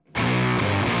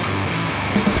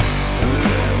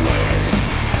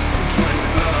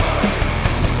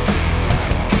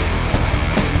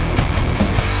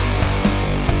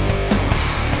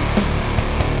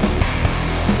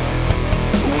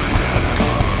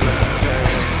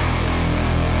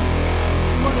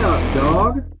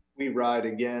ride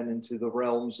again into the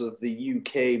realms of the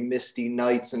UK misty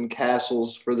nights and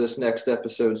castles for this next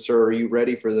episode, sir. Are you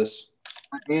ready for this?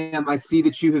 I am. I see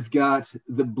that you have got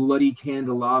the bloody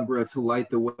candelabra to light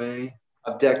the way.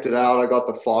 I've decked it out. I got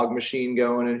the fog machine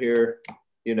going in here.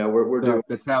 You know, we're doing.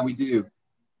 That's how we do.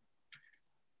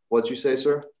 What'd you say,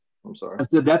 sir? I'm sorry. I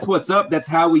said, that's what's up. That's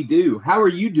how we do. How are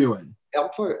you doing?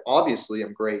 Obviously,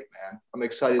 I'm great, man. I'm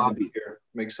excited to be here.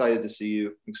 I'm excited to see you.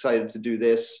 I'm excited to do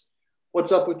this.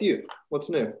 What's up with you? What's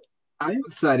new? I'm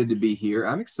excited to be here.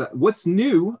 I'm excited. What's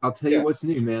new? I'll tell you what's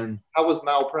new, man. How was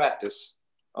Malpractice?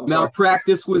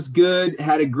 Malpractice was good.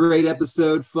 Had a great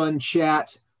episode. Fun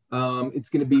chat. It's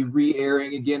going to be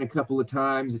re-airing again a couple of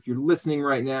times. If you're listening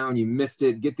right now and you missed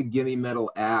it, get the Gimme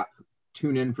Metal app.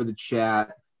 Tune in for the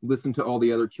chat. Listen to all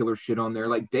the other killer shit on there.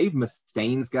 Like Dave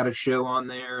Mustaine's got a show on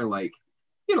there. Like,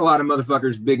 you get a lot of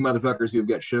motherfuckers, big motherfuckers who have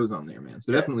got shows on there, man.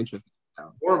 So definitely check it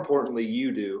out. More importantly,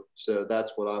 you do. So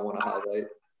that's what I want to highlight.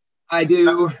 I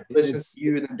do. Listen to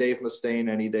you than Dave Mustaine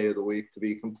any day of the week, to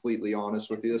be completely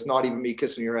honest with you. It's not even me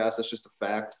kissing your ass. It's just a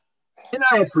fact. And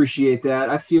I appreciate that.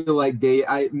 I feel like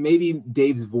maybe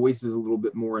Dave's voice is a little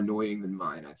bit more annoying than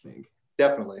mine, I think.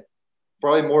 Definitely.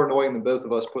 Probably more annoying than both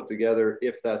of us put together,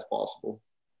 if that's possible.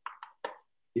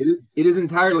 It is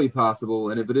entirely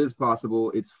possible, and if it is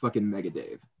possible, it's fucking Mega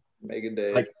Dave. Mega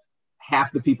Dave. Like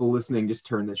half the people listening just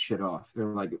turn this shit off. They're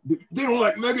like, they don't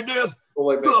like Megadeth.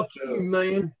 Like fuck you,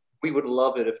 man. We would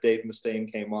love it if Dave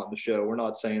Mustaine came on the show. We're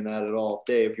not saying that at all.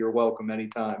 Dave, you're welcome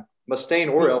anytime.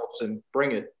 Mustaine or Ellison,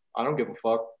 bring it. I don't give a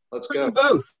fuck. Let's go.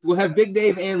 Both. We'll have Big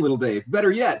Dave and Little Dave.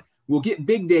 Better yet, we'll get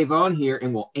Big Dave on here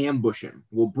and we'll ambush him.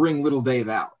 We'll bring Little Dave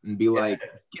out and be like,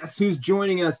 guess who's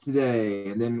joining us today?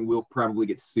 And then we'll probably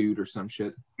get sued or some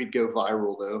shit. We'd go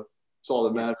viral, though. That's all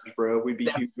that matters, bro. We'd be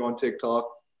huge on TikTok.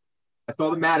 That's all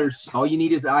that matters. All you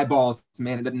need is eyeballs,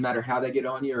 man. It doesn't matter how they get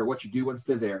on you or what you do once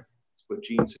they're there. That's what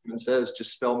Gene Simmons says.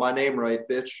 Just spell my name right,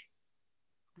 bitch.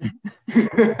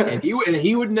 and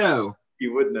he would know. He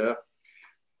would know.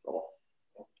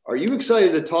 Are you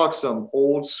excited to talk some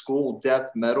old school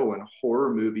death metal and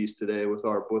horror movies today with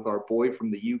our boy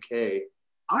from the UK?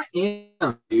 I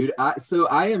am, dude.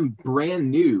 I am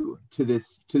brand new to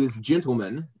this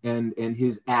gentleman and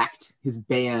his act, his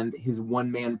band, his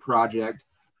one-man project.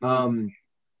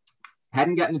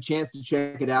 Hadn't gotten a chance to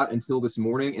check it out until this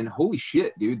morning, and holy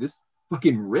shit, dude, this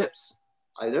fucking rips.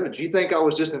 I know. Do you think I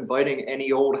was just inviting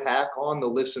any old hack on the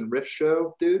Lifts and Riffs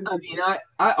show, dude? I mean,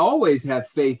 I always have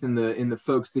faith in the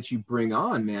folks that you bring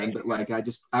on, man. But like,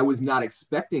 I was not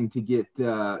expecting to get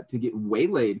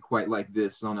waylaid quite like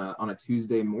this on a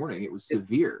Tuesday morning. It was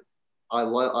severe. I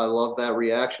love that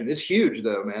reaction. It's huge,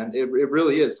 though, man. It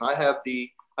really is. And I have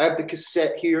the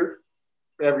cassette here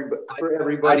for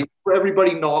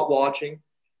everybody not watching.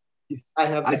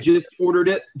 I just ordered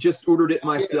it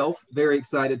myself. Yeah. Very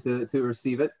excited to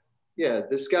receive it. Yeah,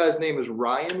 this guy's name is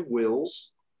Ryan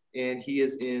Wills, and he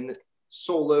is in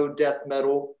solo death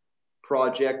metal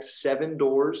project 7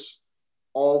 Doors,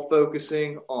 all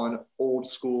focusing on old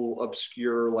school,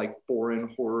 obscure, like foreign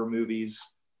horror movies.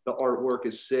 The artwork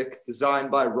is sick.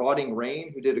 Designed by Rotting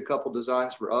Rain, who did a couple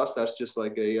designs for us. That's just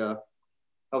like that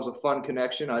was a fun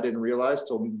connection I didn't realize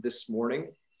till this morning.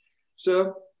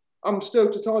 So I'm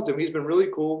stoked to talk to him. He's been really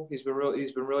cool. He's been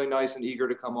really nice and eager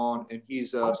to come on. And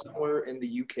he's somewhere in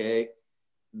the UK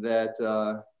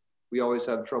that we always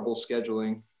have trouble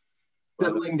scheduling.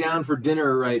 Settling down for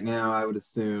dinner right now, I would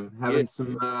assume.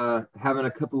 Having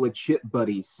a couple of chip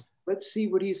buddies. Let's see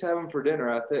what he's having for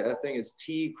dinner. I think it's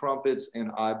tea, crumpets,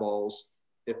 and eyeballs.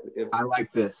 If I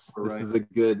like this. This is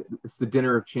it's the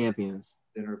dinner of champions.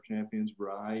 Dinner of champions.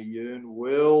 Ryan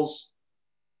Wills.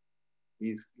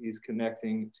 He's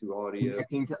connecting to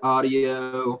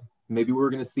audio. Maybe we're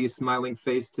going to see a smiling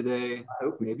face today. I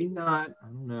hope. Maybe not. I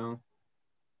don't know.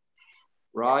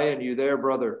 Ryan, you there,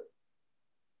 brother?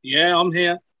 Yeah, I'm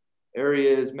here. There he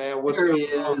is, man. There he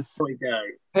is. There we go.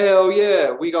 Hell yeah.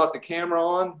 We got the camera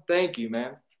on. Thank you,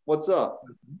 man. What's up?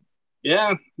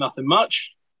 Yeah, nothing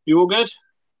much. You all good?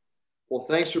 Well,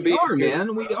 thanks for being here.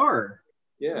 Man. We are.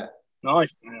 Yeah.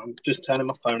 Nice. I'm just turning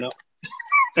my phone up.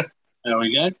 There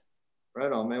we go.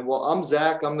 Right on, man. Well, I'm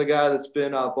Zach. I'm the guy that's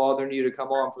been bothering you to come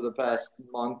on for the past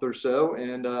month or so.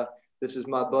 And this is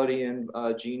my buddy and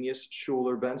genius,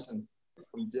 Schuler Benson.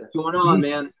 What's going on,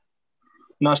 man?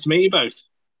 Nice to meet you both.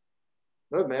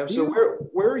 Good, man. So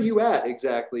where are you at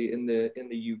exactly in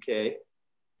the UK?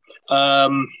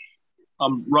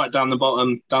 I'm right down the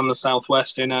bottom, down the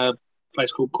southwest in a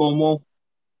place called Cornwall.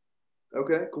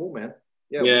 Okay, cool, man.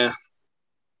 Yeah.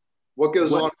 What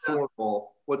goes on in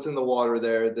Cornwall? What's in the water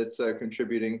there that's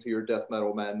contributing to your death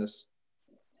metal madness?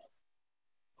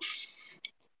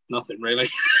 Nothing really.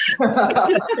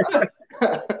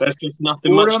 There's just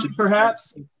nothing much Boredom, to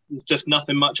perhaps. There's just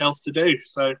nothing much else to do.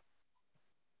 So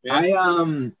yeah.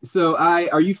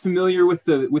 Are you familiar with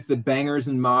the Bangers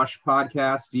and Mosh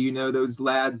podcast? Do you know those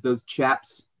lads, those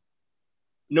chaps?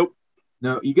 Nope.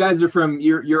 No, you guys are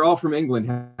you're all from England.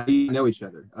 How do you know each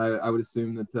other? I would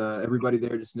assume that everybody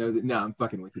there just knows it. No, I'm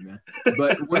fucking with you, man.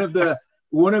 But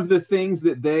one of the things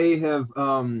that they have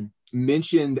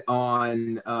mentioned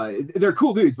on they're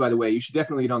cool dudes, by the way. You should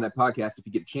definitely get on that podcast if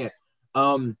you get a chance.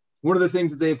 One of the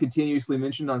things that they've continuously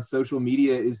mentioned on social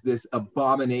media is this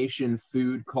abomination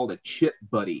food called a chip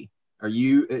buddy.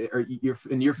 You're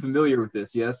familiar with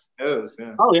this? Yes. Yeah.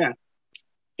 Oh yeah.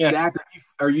 Yeah. Zach,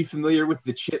 are you familiar with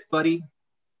the chip buddy?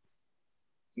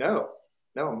 No,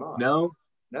 I'm not. No.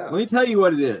 No. Let me tell you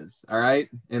what it is. All right,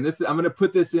 and I'm going to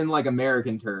put this in like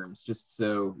American terms, just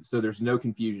so there's no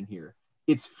confusion here.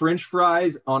 It's French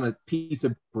fries on a piece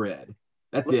of bread.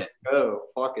 That's it. Oh,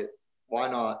 fuck it. Why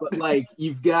not? But like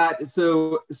you've got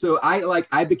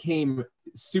I became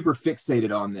super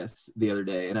fixated on this the other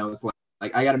day, and I was like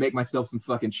I got to make myself some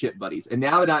fucking chip buddies. And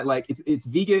now that I like it's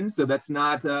vegan, so that's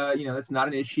not that's not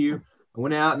an issue. I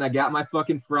went out and I got my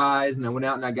fucking fries, and I went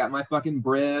out and I got my fucking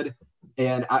bread,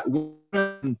 and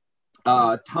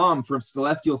Tom from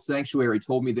Celestial Sanctuary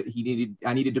told me that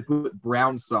I needed to put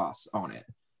brown sauce on it.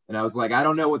 And I was like, I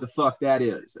don't know what the fuck that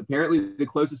is. Apparently, the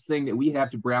closest thing that we have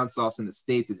to brown sauce in the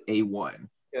States is A1.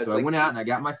 Yeah, so I went out and I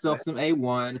got myself some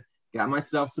A1, got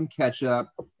myself some ketchup,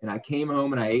 and I came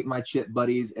home and I ate my chip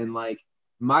buddies. And like,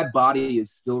 my body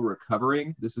is still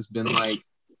recovering. This has been like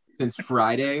since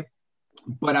Friday.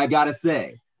 But I gotta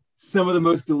say, some of the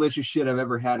most delicious shit I've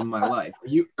ever had in my life.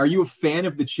 Are you a fan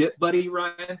of the chip buddy,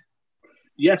 Ryan?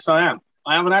 Yes, I am.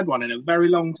 I haven't had one in a very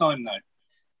long time though.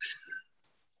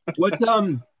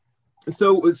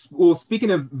 Well, speaking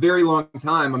of very long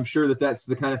time, I'm sure that's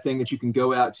the kind of thing that you can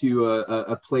go out to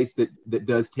a place that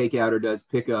does takeout or does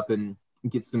pick up and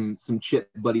get some chip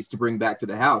buddies to bring back to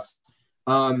the house.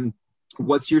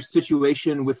 What's your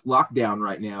situation with lockdown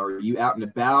right now? Are you out and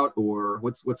about, or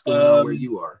what's going on where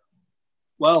you are?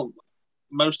 Well,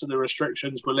 most of the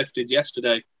restrictions were lifted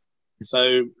yesterday.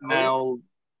 So now,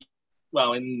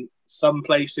 well, in some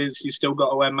places you still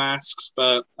got to wear masks,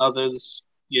 but others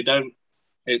you don't.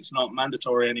 It's not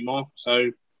mandatory anymore.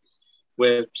 So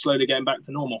we're slowly getting back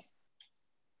to normal.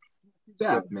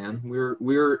 Yeah, man.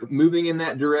 We're moving in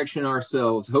that direction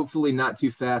ourselves. Hopefully not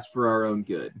too fast for our own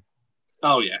good.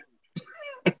 Oh yeah.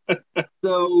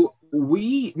 So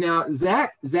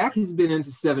Zach has been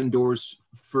into Seven Doors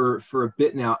for a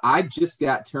bit now. I just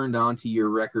got turned on to your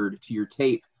record, to your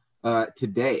tape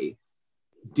today.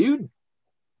 Dude,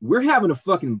 we're having a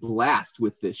fucking blast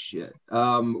with this shit.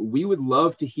 We would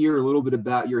love to hear a little bit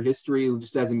about your history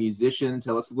just as a musician.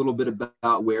 Tell us a little bit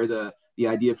about where the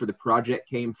idea for the project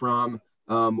came from.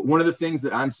 One of the things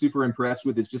that I'm super impressed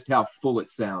with is just how full it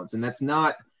sounds. And that's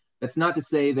not to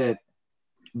say that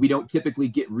we don't typically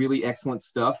get really excellent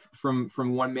stuff from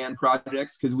one-man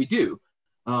projects, because we do.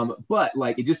 But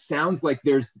like, it just sounds like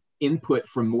there's input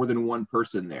from more than one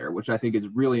person there, which I think is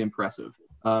really impressive.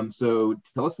 So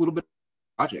tell us a little bit about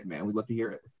the project, man. We'd love to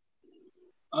hear it.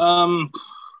 Well,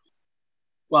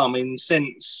 I mean,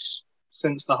 since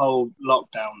the whole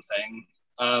lockdown thing,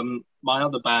 my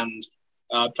other band,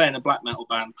 playing a black metal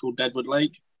band called Deadwood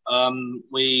Lake,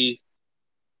 we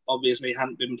obviously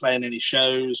hadn't been playing any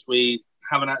shows. We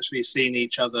haven't actually seen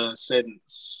each other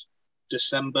since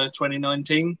December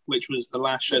 2019, which was the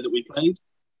last show that we played.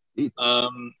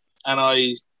 And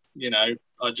I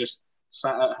just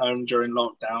sat at home during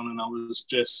lockdown and I was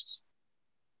just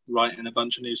writing a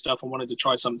bunch of new stuff. I wanted to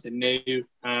try something new.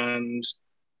 And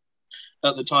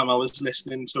at the time I was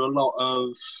listening to a lot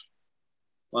of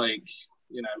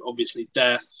obviously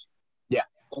Death,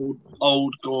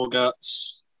 old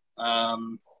Gorguts,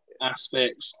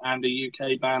 Asphyx, and a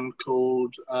UK band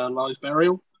called Live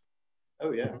Burial.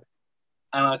 Oh yeah.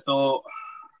 And I thought,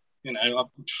 I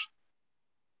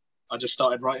just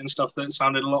started writing stuff that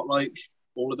sounded a lot like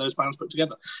all of those bands put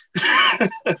together.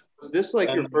 Was this like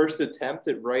your first attempt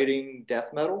at writing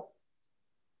death metal?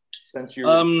 Since you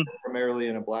were primarily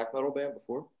in a black metal band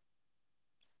before?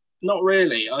 Not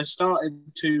really. I started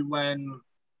to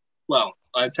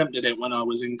I attempted it when I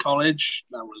was in college.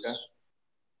 That was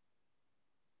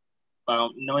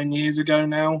about 9 years ago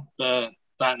now, but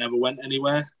that never went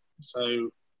anywhere.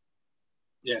 So,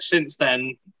 yeah, since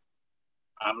then,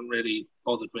 I haven't really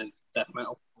bothered with death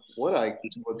metal. What I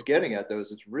was getting at, though,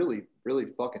 is it's really, really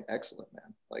fucking excellent,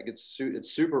 man. Like, it's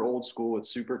super old school. It's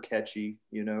super catchy,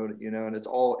 and it's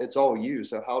all you.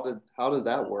 So how does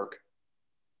that work?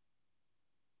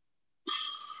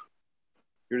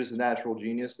 You're just a natural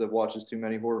genius that watches too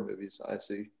many horror movies. I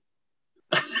see.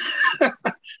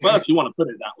 Well, if you want to put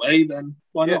it that way, then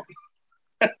why not?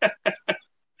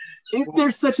 Is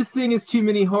there such a thing as too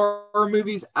many horror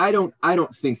movies? I don't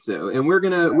think so. And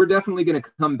we're definitely gonna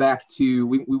come back to,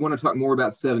 we want to talk more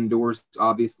about Seven Doors,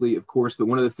 obviously, of course, but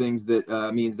one of the things that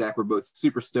me and Zach were both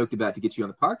super stoked about to get you on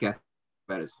the podcast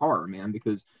about is horror, man,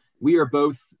 because we are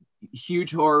both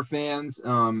huge horror fans.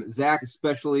 Zach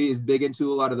especially is big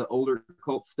into a lot of the older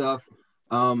cult stuff.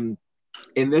 And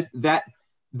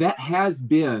that has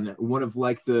been one of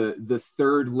like the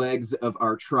third legs of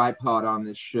our tripod on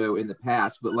this show in the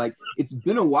past, but like it's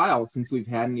been a while since we've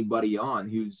had anybody on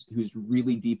who's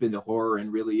really deep into horror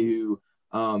and really who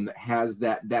has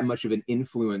that much of an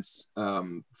influence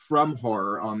from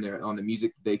horror on the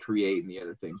music they create and the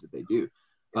other things that they do.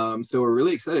 So we're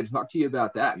really excited to talk to you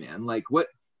about that, man. Like, what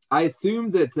I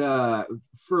assume that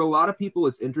for a lot of people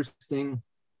it's interesting,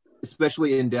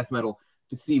 especially in death metal,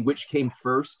 to see which came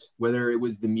first, whether it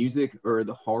was the music or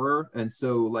the horror. And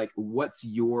so like, what's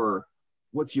your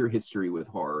history with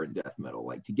horror and death metal,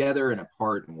 like together and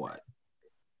apart, and what?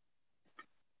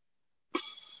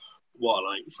 What,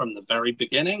 like from the very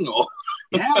beginning, or?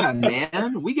 Yeah,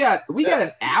 man, we got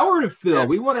an hour to fill.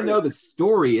 We want to know the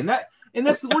story, and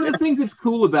that's one of the things that's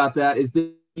cool about that is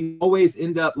that you always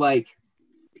end up like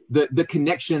the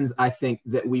connections I think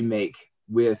that we make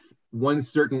with one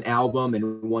certain album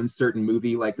and one certain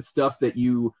movie, like the stuff that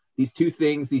these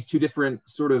two different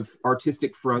sort of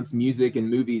artistic fronts, music and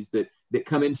movies that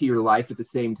come into your life at the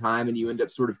same time, and you end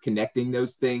up sort of connecting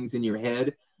those things in your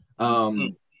head.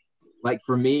 Like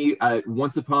for me,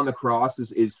 Once Upon the Cross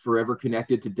is forever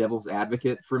connected to Devil's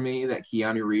Advocate for me, that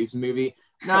Keanu Reeves movie.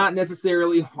 Not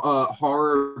necessarily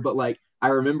horror, but like I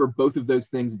remember both of those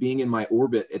things being in my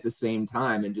orbit at the same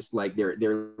time, and just like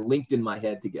they're linked in my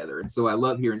head together. And so I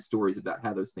love hearing stories about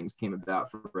how those things came about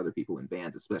for other people in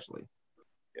bands, especially.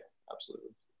 Yeah,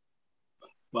 absolutely.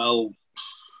 Well,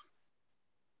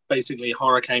 basically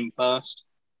horror came first.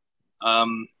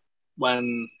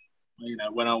 When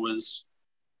I was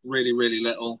really, really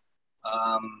little,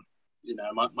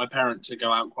 my parents would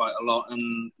go out quite a lot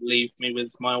and leave me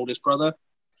with my oldest brother.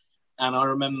 And I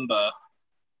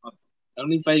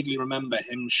only vaguely remember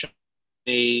him showing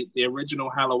me the original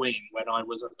Halloween when I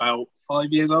was about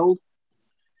 5 years old.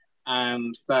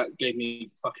 And that gave me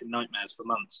fucking nightmares for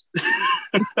months.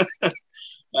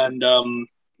 And then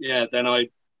I,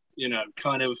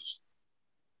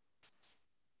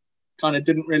 kind of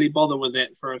didn't really bother with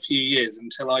it for a few years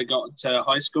until I got to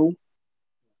high school.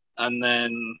 And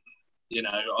then,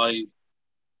 I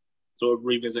sort of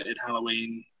revisited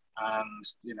Halloween and,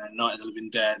 Night of the Living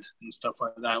Dead and stuff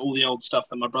like that. All the old stuff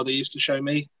that my brother used to show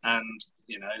me. And,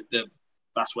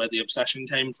 that's where the obsession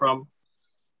came from.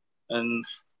 And,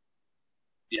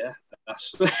 yeah,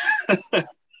 that's...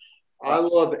 I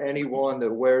love anyone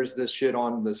that wears this shit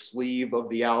on the sleeve of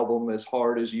the album as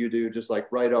hard as you do, just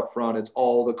like right up front. It's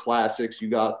all the classics. You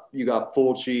got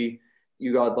Fulci,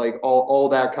 you got like all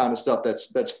that kind of stuff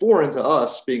that's foreign to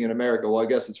us being in America. Well, I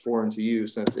guess it's foreign to you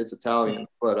since it's Italian.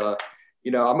 But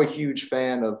I'm a huge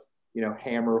fan of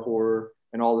Hammer horror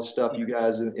and all the stuff you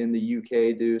guys in the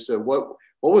UK do. So what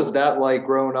was that like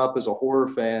growing up as a horror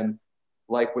fan,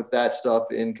 like with that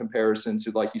stuff in comparison to,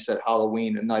 like you said,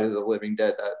 Halloween and Night of the Living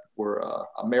Dead that were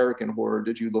American horror?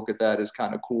 Did you look at that as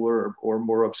kind of cooler or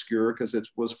more obscure because it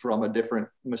was from a different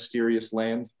mysterious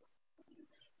land?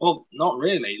 Well, not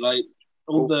really. Like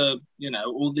all the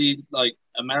like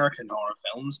American horror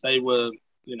films, they were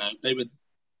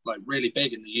like really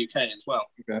big in the UK as well.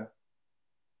 Okay.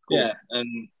 Cool. Yeah,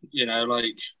 and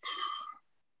like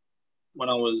when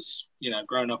I was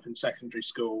growing up in secondary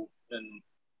school and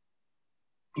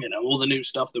all the new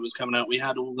stuff that was coming out, we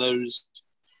had all those,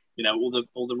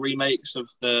 all the remakes of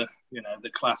the, the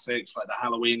classics, like the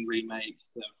Halloween remake,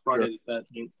 the Friday the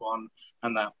 13th one,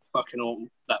 and that fucking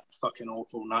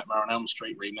awful Nightmare on Elm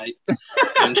Street remake.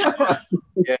 And,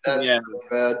 yeah, that's really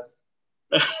bad.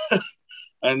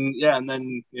 And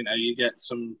then you get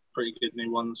some pretty good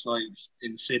new ones like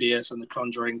Insidious and the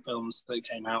Conjuring films that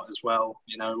came out as well.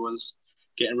 Was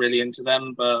getting really into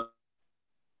them, but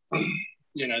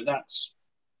that's.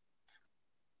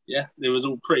 Yeah, it was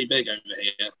all pretty big over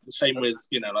here. The same with,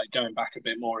 like going back a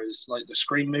bit more is like the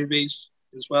Scream movies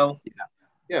as well.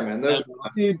 Yeah, man. Those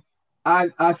dude,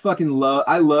 I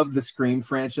love the Scream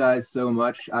franchise so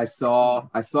much. I saw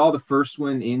the first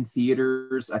one in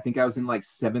theaters. I think I was in like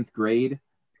 7th grade.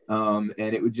 And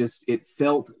it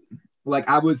felt like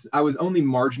I was only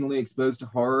marginally exposed to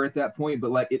horror at that point,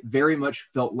 but like it very much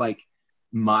felt like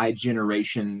my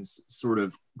generation's sort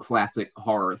of classic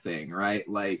horror thing, right?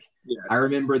 Like Yeah. I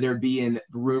remember there being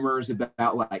rumors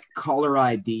about like caller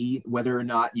ID, whether or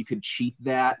not you could cheat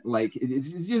that. Like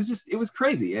it was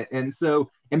crazy. And so,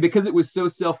 and because it was so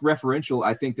self-referential,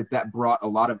 I think that brought a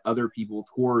lot of other people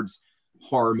towards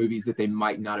horror movies that they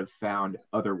might not have found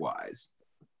otherwise.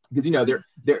 Because, you know,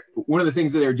 they're one of the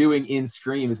things that they're doing in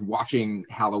Scream is watching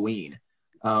Halloween.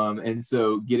 And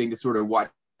so getting to sort of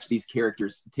watch these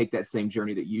characters take that same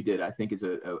journey that you did, I think is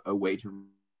a way to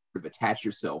attach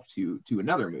yourself to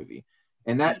another movie.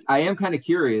 And that I am kind of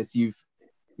curious. You've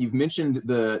mentioned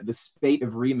the spate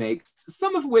of remakes,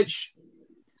 some of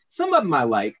them I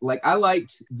like. Like I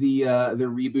liked the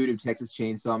reboot of Texas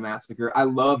Chainsaw Massacre. I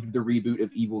loved the reboot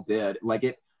of Evil Dead. Like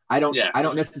it, I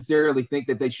don't necessarily think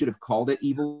that they should have called it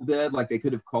Evil Dead. Like they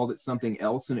could have called it something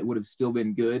else and it would have still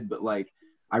been good. But like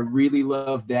I really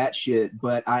love that shit.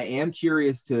 But I am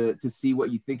curious to see what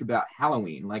you think about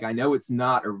Halloween. Like I know it's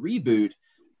not a reboot,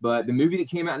 but the movie that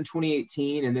came out in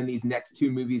 2018 and then these next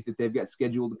two movies that they've got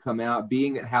scheduled to come out,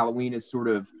 being that Halloween is sort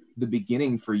of the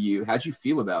beginning for you, how'd you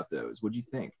feel about those? What'd you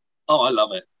think? Oh, I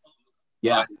love it.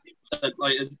 Yeah.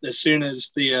 Like as soon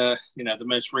as the the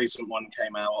most recent one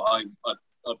came out, I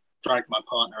dragged my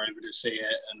partner over to see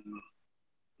it, and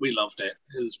we loved it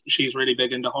because she's really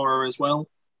big into horror as well.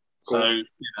 Cool. So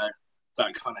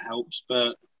that kind of helps.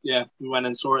 But yeah, we went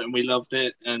and saw it, and we loved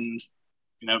it, and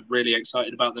really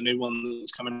excited about the new one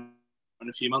that's coming in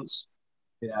a few months.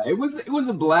 Yeah, it was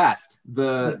a blast.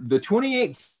 The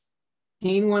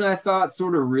 2018 one I thought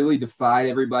sort of really defied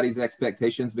everybody's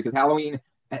expectations because Halloween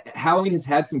has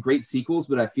had some great sequels,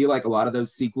 but I feel like a lot of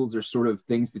those sequels are sort of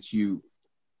things that you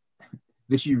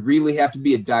really have to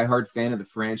be a diehard fan of the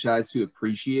franchise to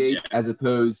appreciate, as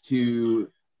opposed to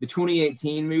the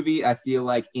 2018 movie. I feel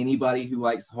like anybody who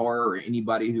likes horror or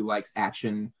anybody who likes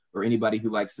action or anybody who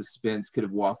likes suspense could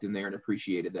have walked in there and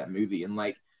appreciated that movie. And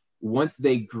like once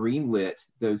they greenlit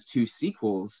those two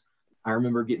sequels, I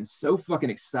remember getting so fucking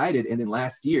excited. And then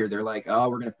last year they're like, oh,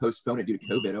 we're going to postpone it due to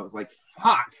COVID. I was like,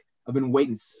 fuck, I've been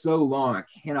waiting so long. I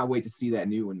cannot wait to see that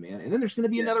new one, man. And then there's going to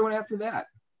be another one after that.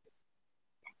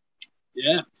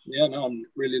 Yeah, no, I'm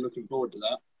really looking forward to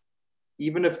that.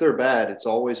 Even if they're bad, it's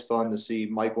always fun to see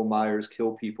Michael Myers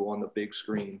kill people on the big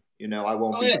screen. I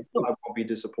won't be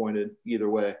disappointed either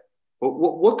way.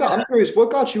 But I'm curious, what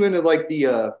got you into like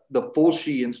the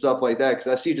Fulci and stuff like that? Because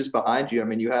I see just behind you, I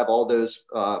mean, you have all those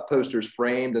posters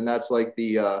framed, and that's like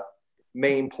the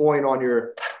main point on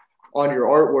your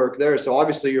artwork there. So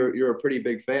obviously you're a pretty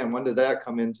big fan. When did that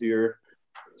come into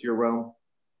your realm?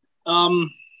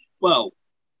 Well,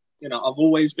 I've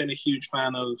always been a huge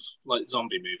fan of like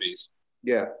zombie movies.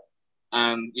 Yeah.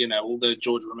 And all the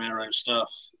George Romero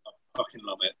stuff, I fucking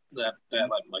love it. They're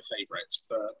like my favorites.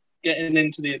 But getting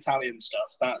into the Italian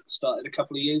stuff, that started a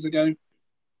couple of years ago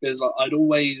because I'd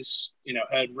always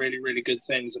heard really, really good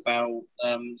things about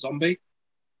Zombie.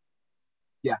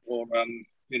 Yeah. Or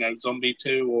Zombie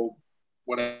 2 or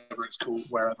whatever it's called,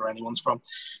 wherever anyone's from.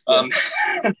 And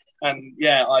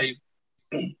yeah, I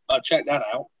checked that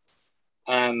out.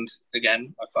 And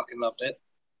again, I fucking loved it.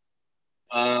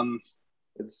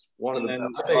 It's one of the I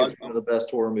think it's one of the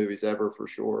best horror movies ever for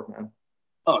sure, man.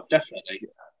 Oh, definitely.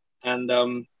 Yeah. And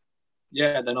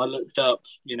then I looked up,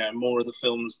 more of the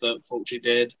films that Fulci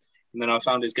did, and then I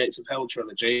found his Gates of Hell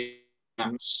trilogy.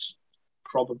 That's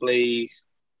probably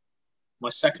my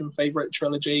second favorite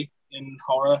trilogy in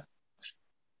horror.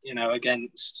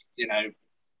 Against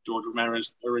George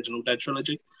Romero's original Dead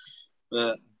trilogy.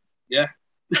 But yeah.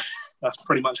 That's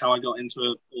pretty much how I got into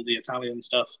all the Italian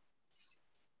stuff.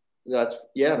 Man.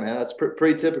 That's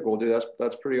pretty typical, dude.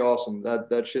 That's pretty awesome.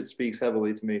 That shit speaks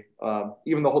heavily to me.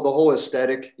 Even the whole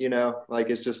aesthetic, like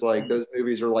it's just like those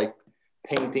movies are like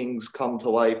paintings come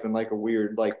to life in like a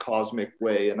weird like cosmic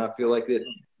way, and I feel like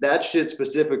that shit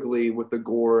specifically with the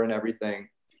gore and everything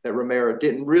that Romero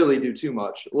didn't really do too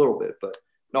much, a little bit, but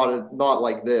not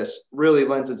like this. Really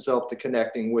lends itself to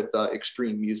connecting with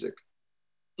extreme music.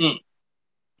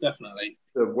 Definitely.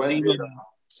 So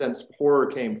since horror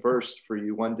came first for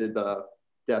you, when did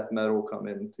death metal come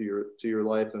into your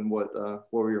life, and what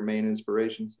were your main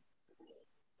inspirations?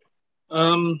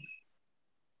 Well,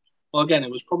 again,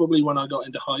 it was probably when I got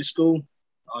into high school.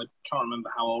 I can't remember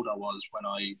how old I was when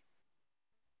I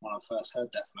first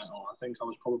heard death metal. I think I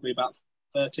was probably about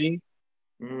 13.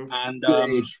 Mm-hmm.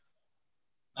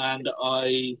 And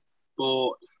I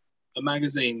bought a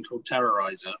magazine called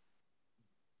Terrorizer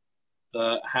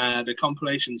that had a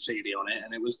compilation CD on it,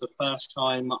 and it was the first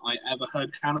time I ever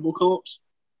heard Cannibal Corpse,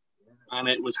 and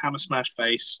it was Hammer Smash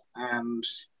Face, and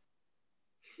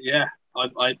yeah,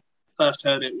 I first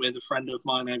heard it with a friend of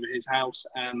mine over his house,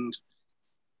 and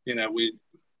we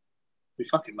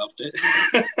fucking loved it.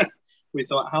 we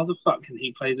thought, how the fuck can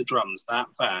he play the drums that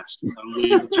fast? And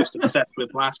we were just obsessed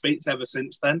with blast beats ever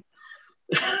since then.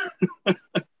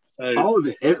 So all of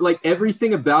it, like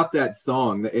everything about that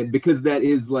song, because that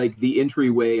is like the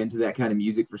entryway into that kind of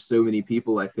music for so many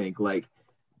people. I think like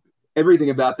everything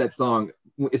about that song,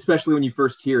 especially when you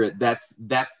first hear it, that's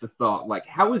the thought. Like,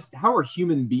 how are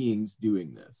human beings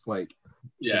doing this? Like,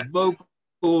 yeah, the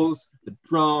vocals, the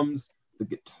drums, the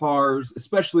guitars,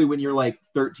 especially when you're like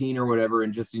 13 or whatever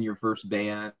and just in your first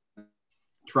band,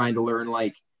 trying to learn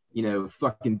like, you know,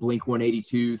 fucking Blink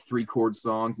 182 3-chord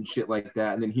songs and shit like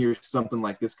that. And then here's something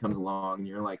like this comes along and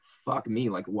you're like, fuck me,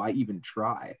 like, why even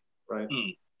try? Right.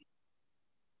 Yeah,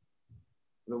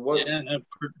 no,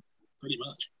 pretty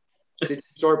much. Did you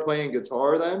start playing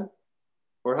guitar then?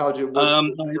 Or how'd you, what's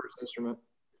your first instrument?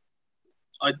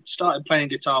 I started playing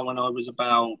guitar when I was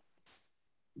about,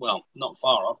 well, not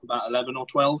far off, about 11 or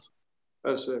 12.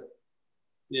 Oh, sick.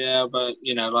 Yeah, but,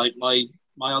 you know, like my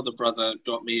other brother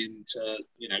got me into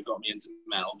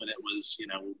metal, but it was, you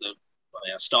know,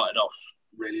 I started off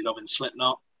really loving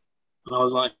Slipknot, and I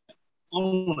was like, I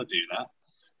want to do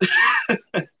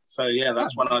that. So yeah,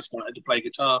 that's when I started to play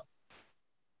guitar.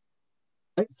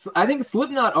 I think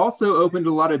Slipknot also opened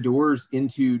a lot of doors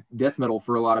into death metal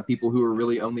for a lot of people who are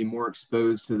really only more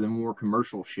exposed to the more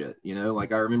commercial shit. You know,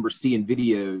 like I remember seeing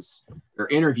videos or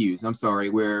interviews, I'm sorry,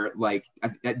 where like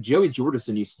Joey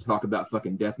Jordison used to talk about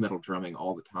fucking death metal drumming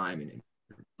all the time.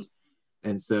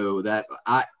 And so that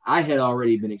I had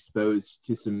already been exposed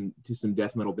to some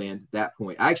death metal bands at that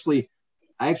point. I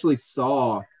actually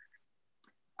saw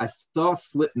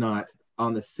Slipknot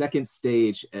on the second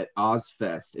stage at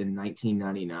Ozfest in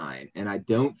 1999, and I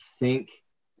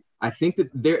think that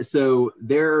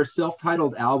their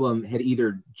self-titled album had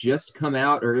either just come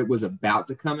out or it was about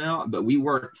to come out, but we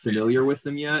weren't familiar with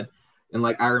them yet. And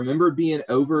like I remember being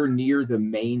over near the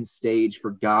main stage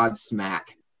for Godsmack.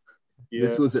 Yeah.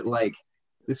 This was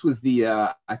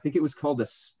the I think it was called the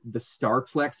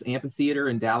Starplex Amphitheater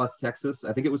in Dallas, Texas.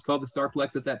 I think it was called the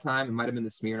Starplex at that time. It might have been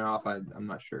the Smirnoff. I'm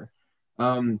not sure.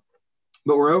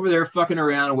 But we're over there fucking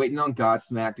around waiting on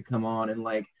Godsmack to come on, and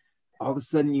like all of a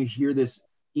sudden you hear this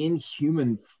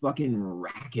inhuman fucking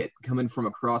racket coming from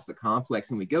across the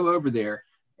complex, and we go over there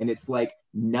and it's like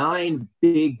 9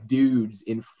 big dudes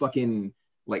in fucking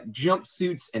like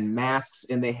jumpsuits and masks,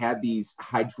 and they had these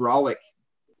hydraulic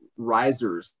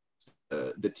risers,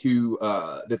 the two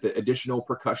that the additional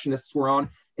percussionists were on,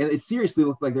 and it seriously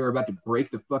looked like they were about to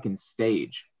break the fucking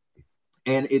stage.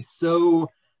 And it's so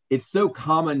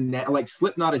common now. Like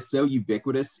Slipknot is so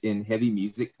ubiquitous in heavy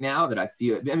music now that I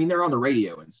mean, they're on the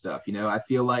radio and stuff, you know. I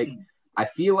feel like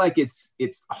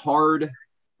it's hard.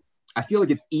 I feel like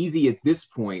it's easy at this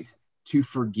point to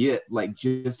forget like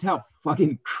just how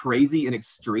fucking crazy and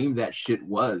extreme that shit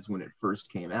was when it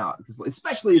first came out. Because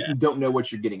especially if you don't know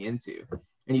what you're getting into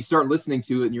and you start listening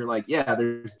to it and you're like, yeah,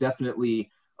 there's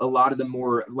definitely a lot of the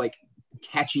more like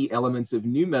catchy elements of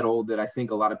nu metal that I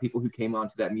think a lot of people who came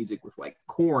onto that music with like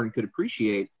Korn could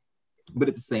appreciate. But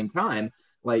at the same time,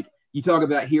 like you talk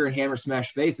about hearing Hammer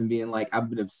Smash Face and being like, I've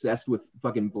been obsessed with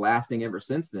fucking blasting ever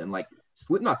since then. Like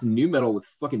Slipknot's nu metal with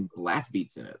fucking blast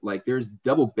beats in it. Like there's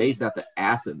double bass out the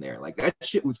ass in there. Like that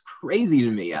shit was crazy to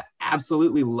me. I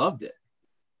absolutely loved it.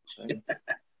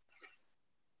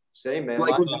 Same, man.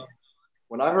 Like,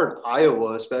 when I heard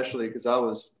Iowa, especially because I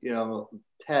was, you know, a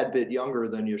tad bit younger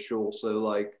than you, Shul. So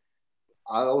like,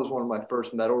 that was one of my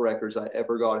first metal records I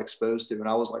ever got exposed to, and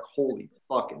I was like, holy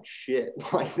fucking shit!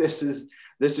 Like this is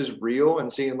real. And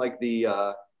seeing like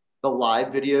the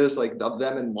live videos like of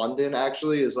them in London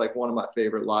actually is like one of my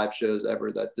favorite live shows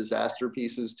ever. That Disaster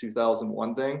Pieces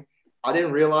 2001 thing. I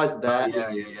didn't realize that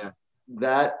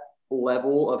that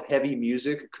level of heavy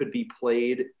music could be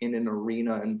played in an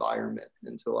arena environment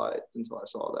until I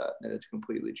saw that, and it's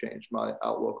completely changed my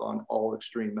outlook on all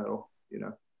extreme metal, you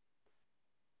know.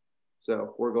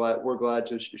 So we're glad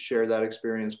to share that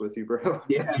experience with you, bro.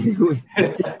 Yeah,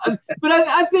 but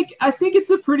I think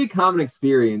it's a pretty common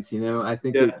experience, you know. I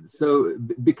think so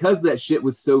because that shit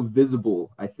was so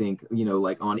visible. I think, you know,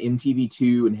 like on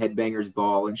MTV2 and Headbangers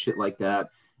Ball and shit like that.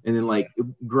 And then like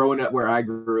growing up where I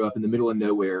grew up in the middle of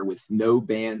nowhere with no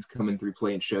bands coming through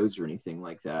playing shows or anything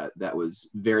like that, that was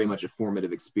very much a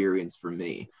formative experience for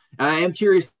me. And I am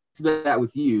curious about that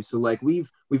with you. So like we've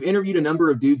interviewed a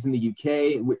number of dudes in the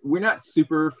UK. We're not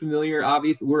super familiar,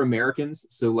 obviously. We're Americans,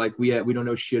 so like we don't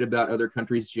know shit about other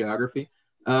countries' geography.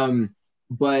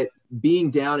 But being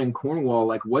down in Cornwall,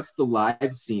 like what's the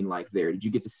live scene like there? Did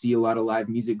you get to see a lot of live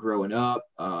music growing up?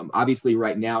 Obviously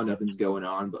right now nothing's going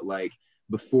on, but like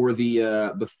before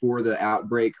the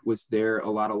outbreak? Was there a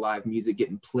lot of live music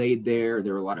getting played there?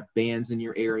 There were a lot of bands in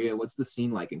your area. What's the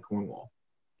scene like in Cornwall?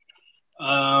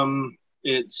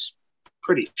 It's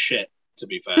pretty shit, to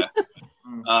be fair.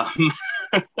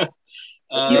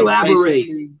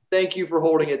 Elaborate. Thank you for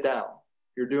holding it down.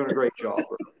 You're doing a great job.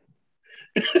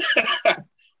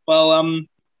 Well,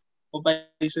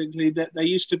 basically, there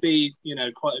used to be,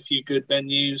 quite a few good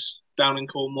venues down in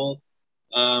Cornwall,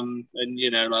 and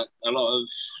like a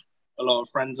lot of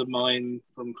friends of mine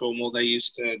from Cornwall, they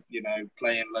used to,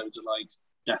 play in loads of like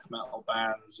death metal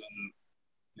bands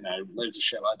and loads of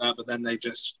shit like that. But then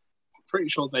pretty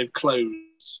sure they've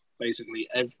closed basically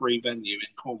every venue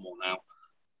in Cornwall now.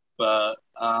 But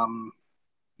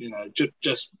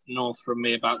just north from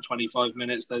me, about 25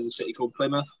 minutes, there's a city called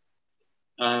Plymouth,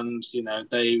 and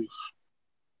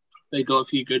they got a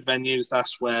few good venues.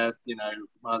 That's where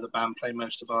my other band play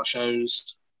most of our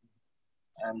shows,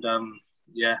 and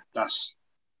that's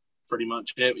pretty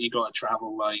much it. You got to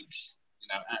travel like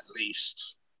at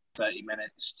least 30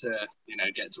 minutes to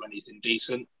get to anything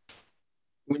decent.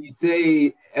 When you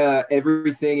say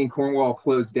everything in Cornwall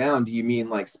closed down, do you mean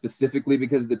like specifically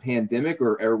because of the pandemic,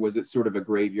 or was it sort of a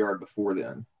graveyard before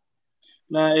then?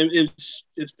 No, it's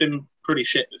been pretty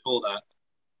shit before that.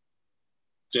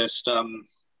 Just I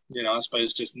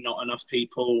suppose just not enough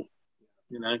people,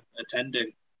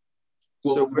 attending.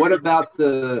 Well, so what about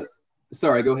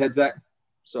sorry, go ahead, Zach.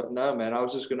 So no, man, I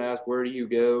was just gonna ask, where do you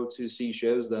go to see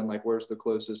shows then? Like, where's the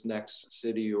closest next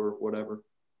city or whatever?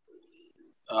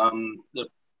 The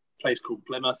place called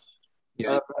Plymouth.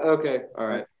 Yeah. Okay. All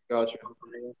right. Gotcha.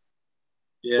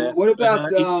 Yeah. What about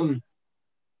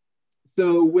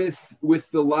so with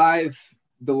the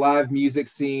live music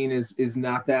scene is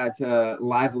not that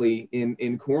lively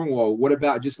in Cornwall. What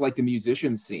about just like the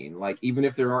musician scene? Like, even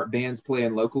if there aren't bands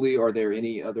playing locally, are there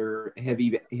any other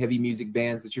heavy music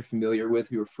bands that you're familiar with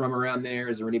who are from around there?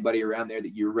 Is there anybody around there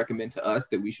that you recommend to us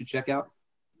that we should check out?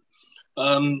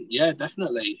 Yeah,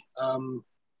 definitely.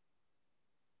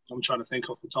 I'm trying to think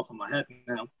off the top of my head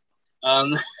now. I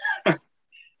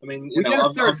mean, we got to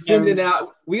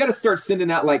start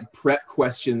sending out like prep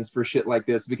questions for shit like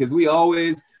this, because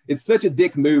it's such a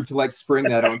dick move to like spring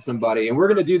that on somebody, and we're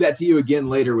going to do that to you again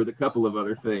later with a couple of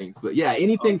other things. But yeah,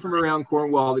 anything from around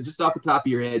Cornwall that just off the top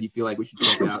of your head you feel like we should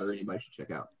check out, or anybody should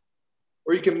check out.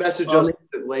 Or you can message us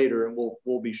later, and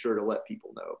we'll be sure to let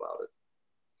people know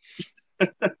about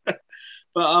it.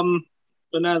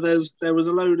 But no, there was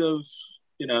a load of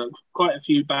quite a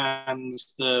few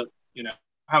bands that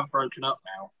have broken up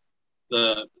now.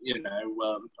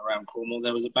 Around Cornwall,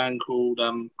 there was a band called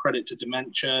Credit to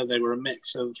Dementia. They were a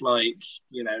mix of like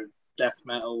death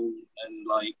metal and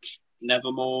like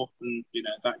Nevermore and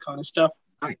that kind of stuff.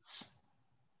 Nice.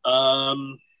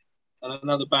 And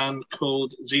another band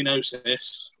called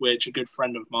Xenosis, which a good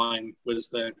friend of mine was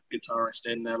the guitarist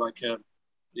in. They're like a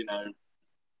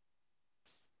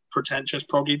pretentious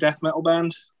proggy death metal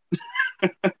band.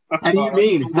 How do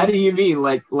you mean?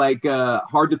 Like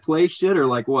hard to play shit, or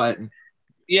like what?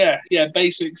 Yeah,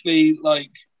 basically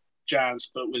like jazz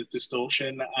but with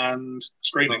distortion and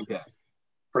screaming. Okay.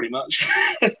 Pretty much.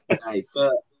 Nice.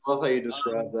 I love how you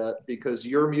describe that, because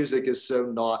your music is so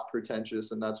not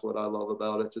pretentious, and that's what I love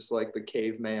about it. Just like the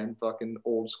caveman fucking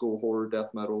old school horror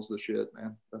death metal's the shit,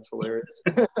 man. That's hilarious.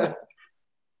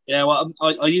 Yeah, well,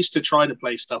 I used to try to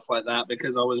play stuff like that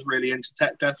because I was really into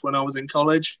tech death when I was in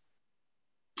college.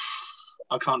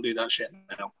 I can't do that shit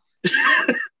now.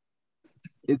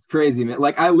 It's crazy, man.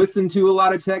 Like, I listen to a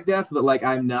lot of tech death, but like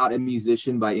I'm not a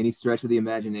musician by any stretch of the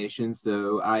imagination.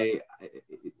 So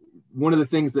one of the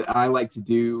things that I like to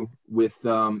do with,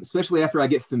 especially after I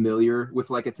get familiar with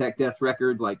like a tech death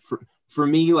record, like for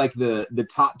me, like the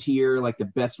top tier, like the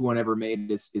best one ever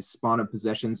made is Spawn of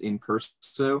Possessions in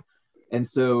Curso. And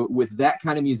so with that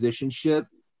kind of musicianship,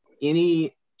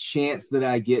 any chance that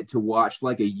I get to watch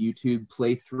like a YouTube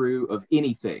playthrough of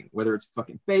anything, whether it's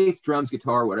fucking bass, drums,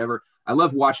 guitar, whatever, I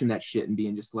love watching that shit and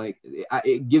being just like,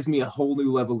 it gives me a whole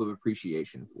new level of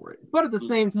appreciation for it. But at the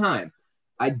same time,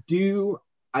 I do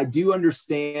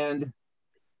understand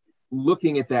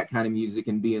looking at that kind of music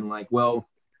and being like, well,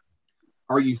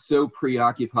 are you so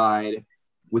preoccupied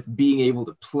with being able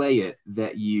to play it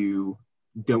that you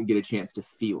don't get a chance to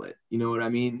feel it? You know what I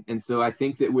mean? And so I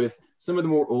think that with some of the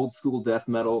more old school death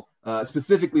metal,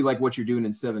 specifically like what you're doing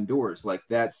in Seven Doors, like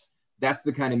that's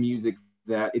the kind of music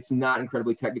that it's not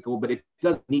incredibly technical, but it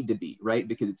doesn't need to be, right?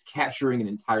 Because it's capturing an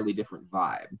entirely different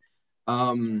vibe.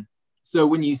 So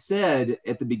when you said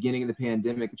at the beginning of the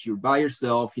pandemic that you were by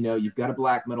yourself, you've got a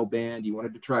black metal band, you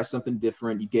wanted to try something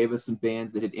different, you gave us some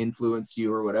bands that had influenced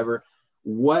you or whatever.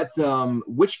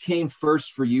 which came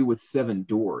first for you with Seven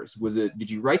Doors? Did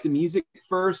you write the music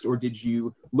first, or did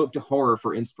you look to horror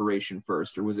for inspiration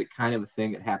first, or was it kind of a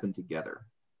thing that happened together?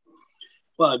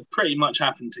 Well, it pretty much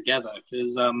happened together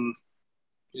because,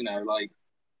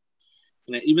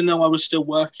 even though I was still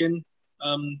working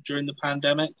during the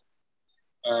pandemic,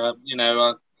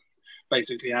 I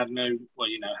basically had no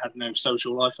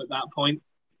social life at that point.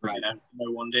 Right.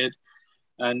 No one did.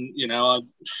 And,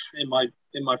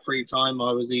 in my free time,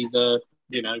 I was either,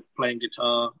 playing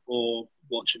guitar or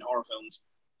watching horror films.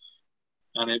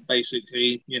 And it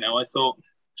basically, I thought, do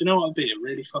you know what would be a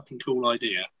really fucking cool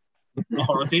idea? A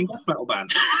horror themed death metal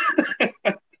band.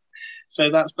 So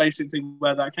that's basically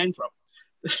where that came from.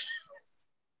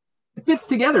 It fits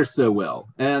together so well,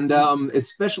 and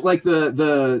especially like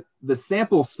the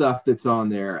sample stuff that's on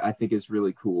there, I think is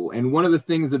really cool. And one of the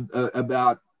things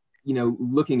about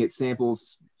looking at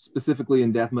samples specifically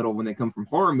in death metal when they come from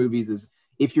horror movies is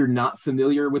if you're not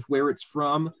familiar with where it's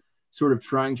from, sort of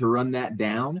trying to run that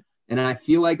down. And I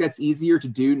feel like that's easier to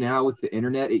do now with the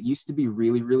internet. It used to be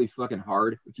really, really fucking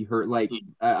hard. If you heard, like,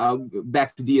 I'll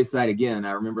back to Deicide again.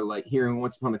 I remember like hearing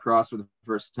Once Upon the Cross for the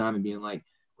first time and being like,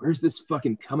 where's this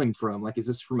fucking coming from? Like, is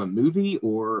this from a movie,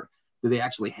 or do they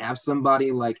actually have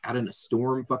somebody like out in a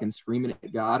storm fucking screaming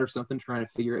at God or something, trying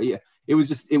to figure it? Yeah, it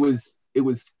was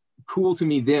cool to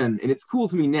me then, and it's cool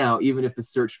to me now, even if the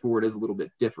search for it is a little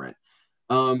bit different.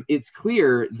 It's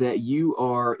clear that you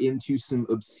are into some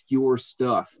obscure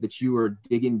stuff, that you are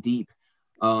digging deep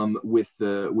with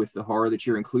the horror that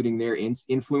you're including there,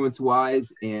 influence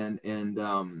wise, and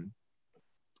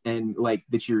like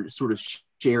that you're sort of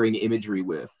sharing imagery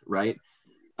with, right?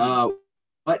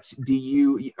 What do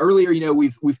you earlier?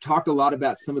 We've talked a lot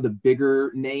about some of the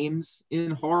bigger names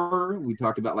in horror. We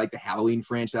talked about like the Halloween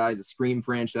franchise, the Scream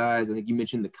franchise. I think you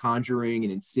mentioned The Conjuring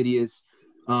and Insidious.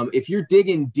 If you're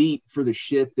digging deep for the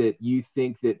shit that you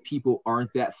think that people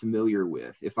aren't that familiar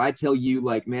with, if I tell you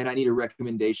like, man, I need a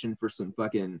recommendation for some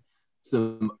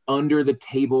under the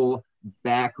table,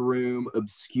 backroom,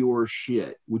 obscure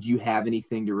shit, would you have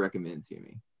anything to recommend to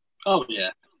me? Oh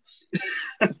yeah.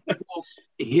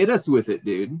 Hit us with it,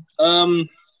 dude.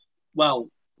 Well,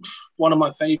 one of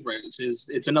my favorites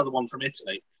it's another one from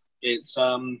Italy. It's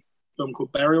a film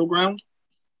called Burial Ground,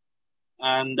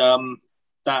 and the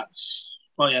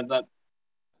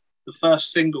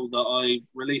first single that I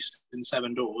released in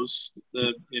Seven Doors.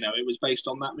 It was based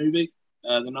on that movie,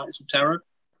 The Nights of Terror.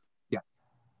 Yeah.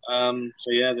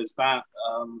 So yeah, there's that.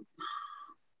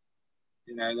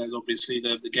 There's obviously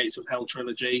the Gates of Hell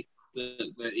trilogy,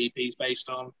 the EP's based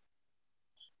on.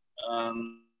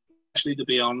 Actually, The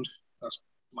Beyond, that's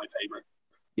my favorite.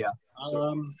 Yeah.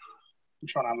 I'm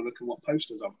trying to have a look at what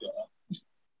posters I've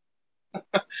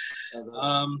got.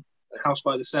 House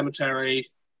by the Cemetery.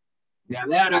 Yeah,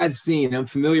 that I've seen. I'm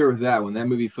familiar with that one. That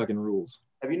movie fucking rules.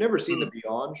 Have you never seen The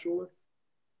Beyond, Schuler?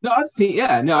 No, I've seen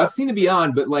The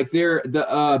Beyond, but like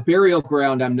the Burial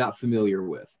Ground I'm not familiar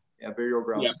with. Yeah, Burial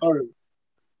Ground. Yeah,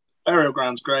 Burial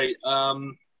Ground's great.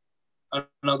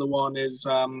 Another one is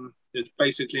it's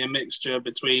basically a mixture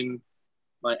between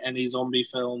like any zombie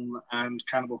film and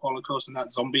Cannibal Holocaust, and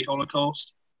that Zombie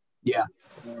Holocaust. Yeah.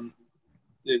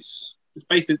 It's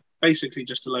basically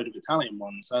just a load of Italian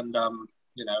ones, and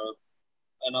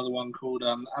another one called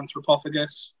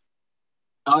Anthropophagus.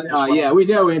 Yeah, we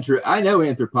know I know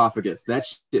Anthropophagus. That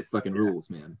shit fucking rules,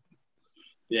 man.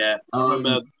 Yeah, I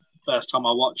remember first time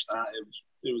I watched that,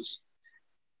 it was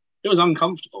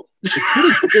uncomfortable.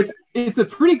 It's a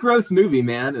pretty gross movie,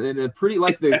 man, and a pretty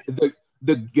like the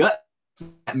guts of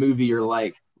that movie are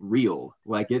like real.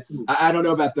 Like it's I don't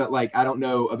know about that. Like I don't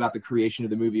know about the creation of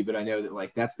the movie, but I know that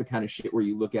like that's the kind of shit where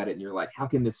you look at it and you're like, how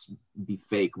can this be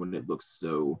fake when it looks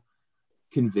so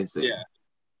convincing? Yeah.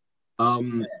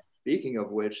 Speaking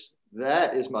of which,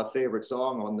 that is my favorite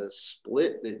song on this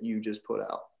split that you just put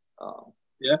out.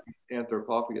 Yeah.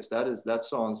 Anthropophagus. That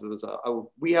song was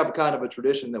we have kind of a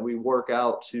tradition that we work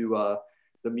out to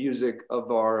the music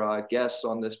of our guests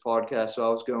on this podcast. So I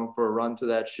was going for a run to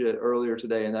that shit earlier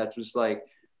today, and that just like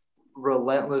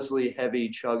relentlessly heavy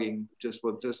chugging just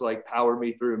like power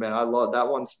me through, man. I love that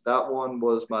one. That one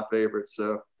was my favorite.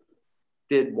 So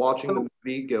did watching the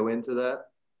movie go into that,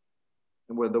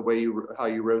 and with the way how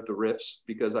you wrote the riffs,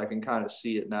 because I can kind of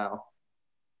see it now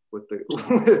with the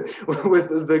with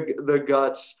the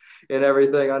guts and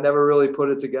everything. I never really put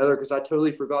it together because I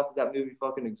totally forgot that movie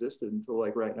fucking existed until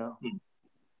like right now.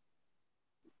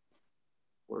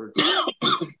 Word.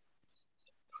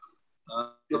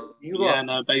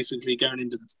 No, basically going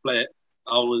into the split,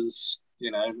 I was,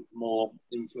 more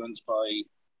influenced by,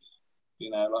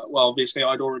 obviously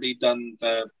I'd already done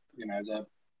the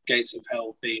Gates of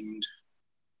Hell themed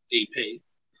EP,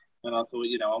 and I thought,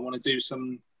 I want to do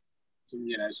some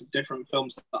different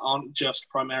films that aren't just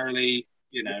primarily,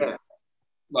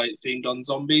 like themed on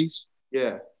zombies.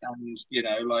 Yeah. And,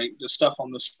 like the stuff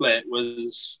on the split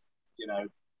was,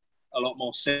 a lot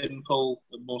more simple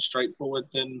and more straightforward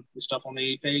than the stuff on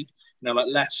the EP. Like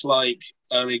less like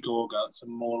early Gorguts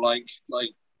and more like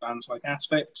bands like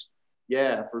Asphyx.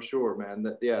 Yeah, for sure, man.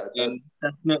 And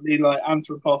definitely like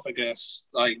Anthropophagus,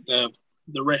 like the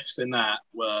riffs in that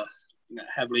were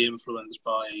heavily influenced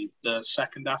by the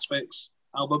second Asphyx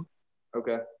album.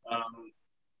 Okay.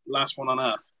 Last One on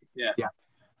Earth. Yeah. Yeah.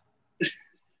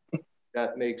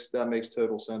 That makes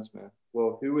total sense, man.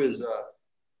 Well, who is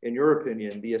in your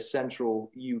opinion the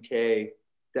essential UK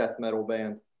death metal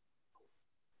band?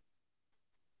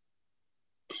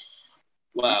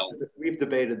 Well, we've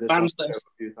debated this bands a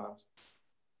few times.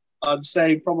 I'd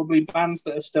say probably bands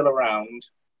that are still around.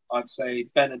 I'd say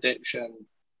Benediction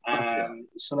and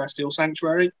Celestial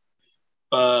Sanctuary.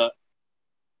 But,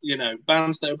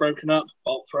 bands that are broken up,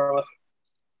 Bolt Thrower.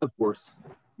 Of course.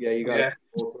 Yeah, you got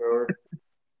Bolt Thrower.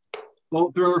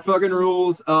 Bolt Thrower fucking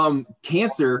rules.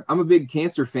 Cancer. I'm a big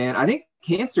Cancer fan. I think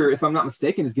Cancer, if I'm not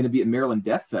mistaken, is going to be at Maryland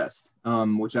Death Fest,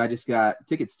 which I just got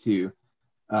tickets to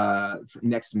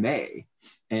next May.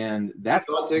 And that's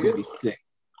going to be sick.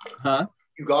 Huh?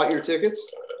 You got your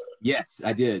tickets? Yes,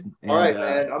 I did. And, all right,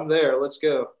 man. I'm there. Let's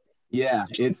go. Yeah,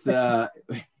 it's I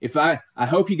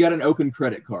hope you got an open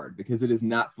credit card because it is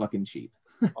not fucking cheap.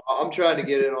 I'm trying to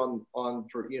get in on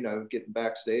for getting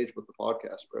backstage with the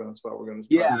podcast, bro. That's why we're going to.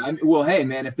 Yeah, well, hey,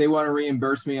 man, if they want to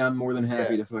reimburse me, I'm more than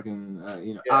happy to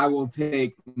fucking I will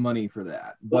take money for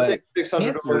that. We'll but take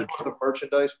 $600 worth of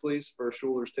merchandise, please, for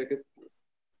Schuler's ticket.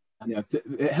 I know.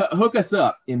 Hook us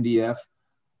up, MDF.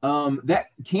 That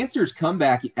Cancer's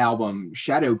comeback album,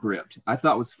 Shadow Gripped, I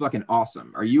thought was fucking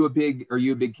awesome. Are you a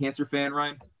big Cancer fan,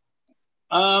 Ryan?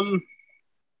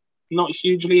 Not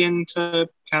hugely into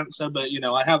Cancer, but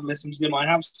I have listened to them. I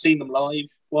have seen them live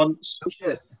once. Oh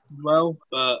shit. Well,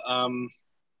 but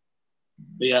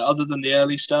yeah, other than the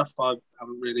early stuff, I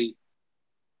haven't really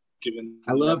given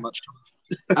them much time.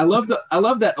 I love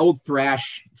that old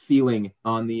thrash feeling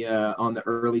on the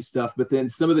early stuff, but then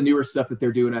some of the newer stuff that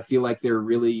they're doing, I feel like they're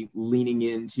really leaning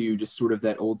into just sort of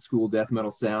that old school death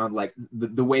metal sound, like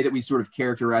the way that we sort of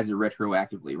characterize it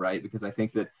retroactively, right? Because I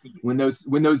think that when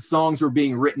those songs were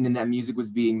being written and that music was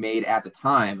being made at the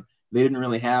time, they didn't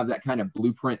really have that kind of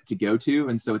blueprint to go to,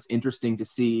 and so it's interesting to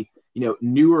see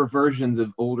newer versions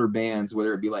of older bands,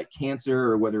 whether it be like Cancer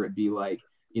or whether it be like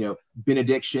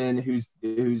Benediction, who's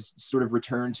sort of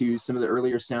returned to some of the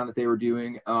earlier sound that they were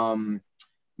doing.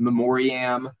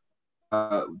 Memoriam,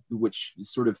 which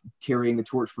is sort of carrying the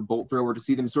torch for Bolt Thrower, to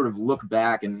see them sort of look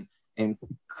back and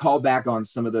call back on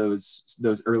some of those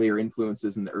earlier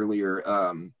influences and the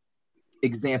earlier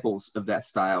examples of that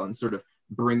style and sort of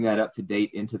bring that up to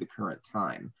date into the current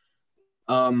time.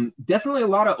 Definitely a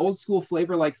lot of old school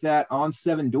flavor like that on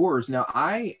Seven Doors. Now,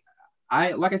 I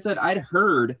like I said, I'd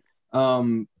heard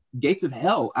Gates of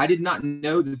Hell. I did not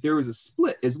know that there was a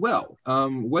split as well.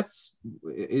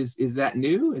 Is that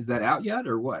new? Is that out yet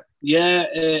or what? Yeah,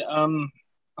 I can't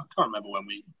remember when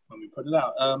we put it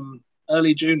out.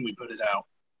 Early June we put it out.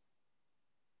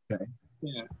 Okay.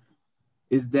 Yeah.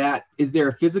 Is there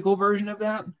a physical version of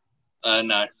that?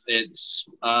 No, it's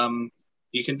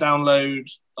you can download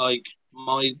like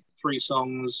my 3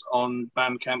 songs on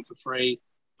Bandcamp for free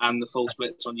and the full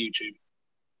splits on YouTube.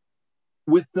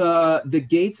 With the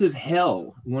Gates of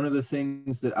Hell, one of the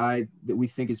things that we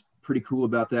think is pretty cool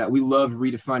about that, we love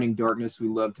Redefining Darkness. We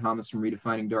love Thomas from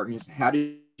Redefining Darkness. How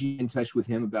did you get in touch with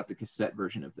him about the cassette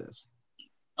version of this?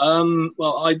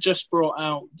 Well, I just brought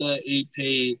out the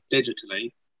EP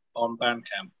digitally on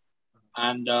Bandcamp,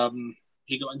 and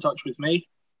he got in touch with me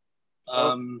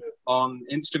on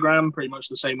Instagram, pretty much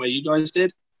the same way you guys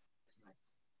did.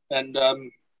 And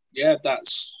yeah,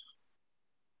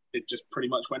 it just pretty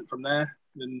much went from there.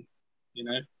 And,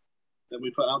 then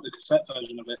we put out the cassette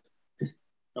version of it.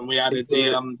 And we added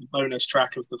the bonus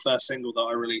track of the first single that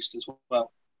I released as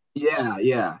well.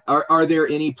 Yeah. Are there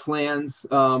any plans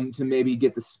to maybe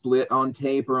get the split on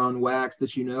tape or on wax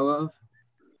that you know of?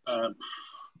 I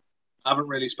haven't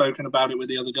really spoken about it with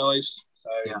the other guys. So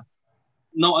yeah.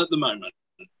 Not at the moment.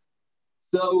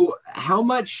 So how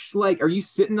much, are you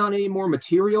sitting on any more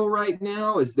material right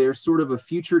now? Is there sort of a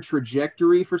future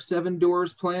trajectory for Seven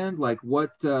Doors planned?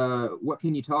 What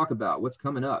can you talk about? What's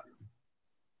coming up?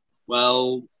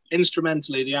 Well,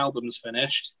 instrumentally, the album's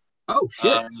finished. Oh,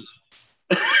 shit.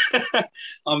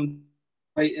 I'm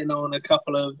waiting on a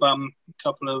couple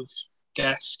of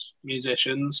guest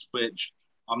musicians, which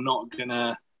I'm not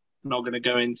gonna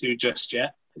go into just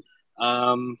yet.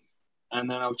 And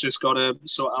then I've just got to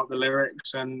sort out the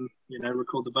lyrics and,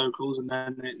 record the vocals, and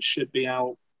then it should be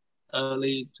out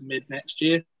early to mid next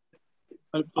year,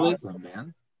 hopefully. Awesome,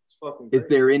 man. Fucking Is great.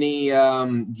 there any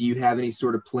do you have any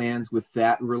sort of plans with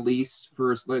that release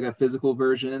for like a physical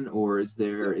version, or is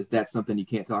that something you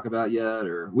can't talk about yet?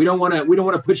 Or we don't want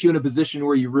to put you in a position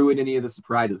where you ruin any of the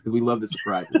surprises, because we love the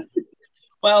surprises.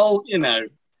 Well,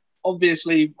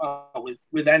 obviously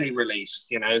with any release,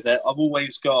 that I've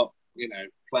always got,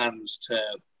 plans to,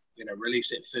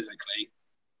 release it physically,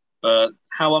 but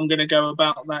how I'm going to go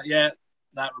about that yet,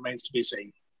 that remains to be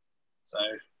seen. So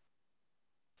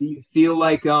do you feel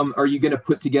like are you going to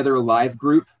put together a live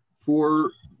group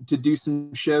to do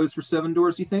some shows for Seven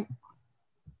Doors, you think?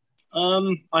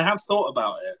 I have thought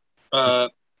about it,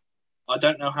 but I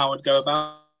don't know how I'd go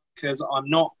about it, because I'm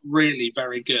not really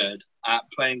very good at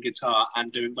playing guitar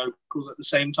and doing vocals at the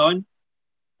same time,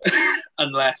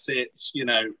 unless it's,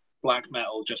 black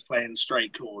metal, just playing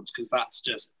straight chords, because that's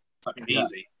just fucking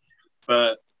easy.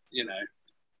 But,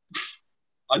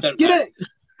 I don't know.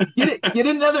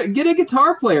 Get a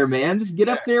guitar player, man. Just get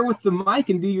up there with the mic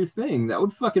and do your thing. That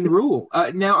would fucking rule.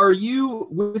 Now, are you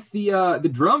with the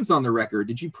drums on the record?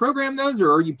 Did you program those,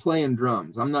 or are you playing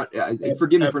drums? I'm not.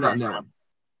 Forgive me for not knowing.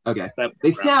 Okay,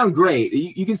 they sound great.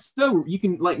 You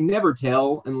can like never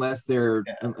tell unless they're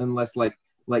unless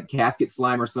like Casket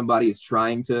Slime or somebody is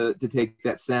trying to take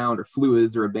that sound, or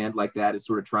Fluids or a band like that is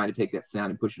sort of trying to take that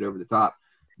sound and push it over the top.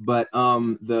 But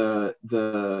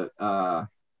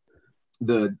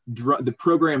the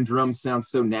program drums sound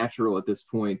so natural at this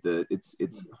point that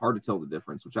it's hard to tell the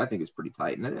difference, which I think is pretty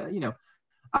tight. And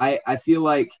I feel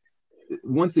like,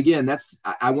 once again,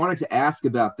 I wanted to ask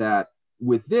about that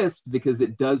with this, because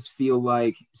it does feel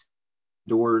like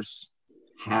Doors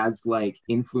has like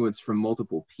influence from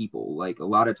multiple people. Like a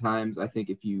lot of times, I think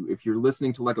if you're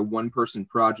listening to like a one person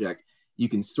project, you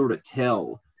can sort of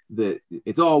tell that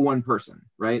it's all one person,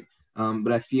 right?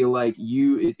 But I feel like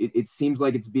it seems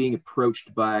like it's being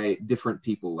approached by different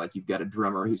people. Like you've got a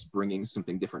drummer who's bringing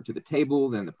something different to the table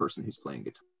than the person who's playing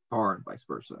guitar, and vice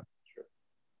versa.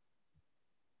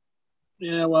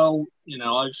 Yeah, well,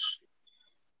 I've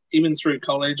even through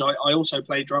college, I also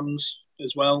play drums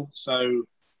as well. So,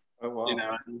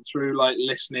 and through like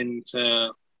listening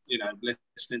to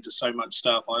so much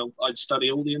stuff, I'd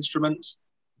study all the instruments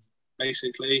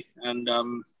basically, and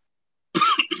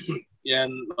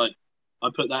and like I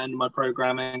put that into my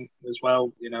programming as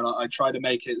well. I try to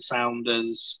make it sound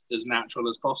as natural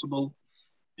as possible.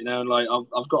 Like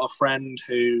I've got a friend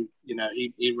who,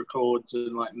 he records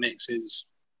and like mixes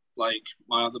like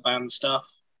my other band stuff,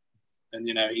 and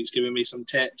he's giving me some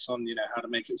tips on how to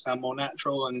make it sound more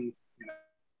natural, and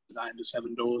that into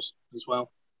Seven Doors as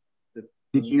well.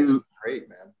 Did you? Great,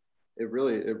 man. It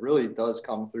really does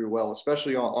come through well,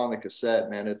 especially on the cassette,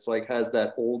 man. It's like has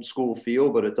that old school feel,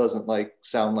 but it doesn't like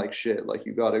sound like shit. Like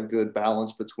you got a good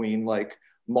balance between like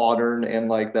modern and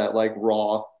like that like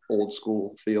raw old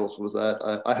school feels. Was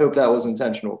that? I hope that was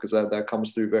intentional, because that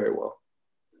comes through very well.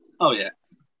 Oh yeah.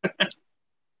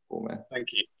 Cool, man. Thank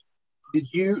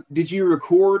you. Did you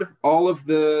record all of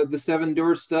the Seven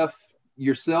Doors stuff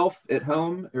yourself at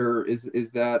home, or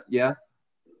is that yeah?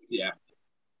 Yeah.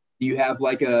 Do you have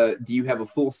a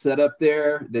full setup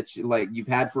there that you've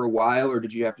had for a while, or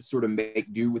did you have to sort of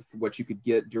make do with what you could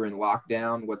get during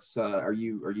lockdown? What's are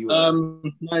you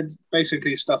it's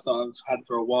basically stuff that I've had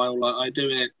for a while. Like I do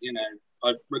it,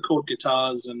 I record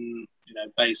guitars and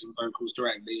bass and vocals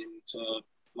directly into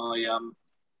my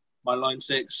my Line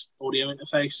 6 audio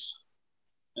interface,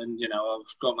 and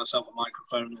I've got myself a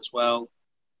microphone as well.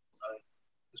 So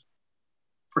it's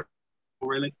pretty cool,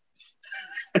 really.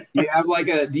 Do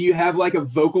you have like a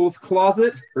vocals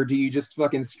closet, or do you just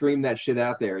fucking scream that shit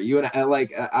out there?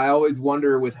 I always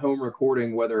wonder with home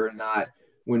recording whether or not,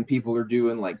 when people are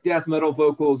doing like death metal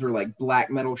vocals or like black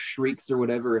metal shrieks or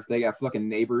whatever, if they got fucking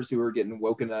neighbors who are getting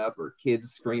woken up or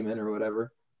kids screaming or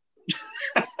whatever.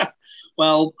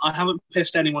 Well, I haven't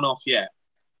pissed anyone off yet.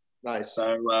 Nice.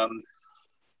 So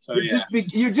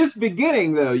you're just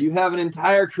beginning though. You have an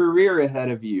entire career ahead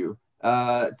of you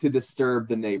to disturb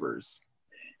the neighbors.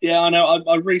 Yeah, I know.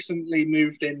 I've recently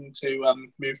moved into a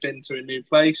new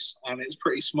place, and it's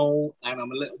pretty small, and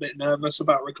I'm a little bit nervous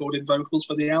about recording vocals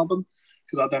for the album,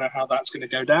 because I don't know how that's going to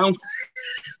go down.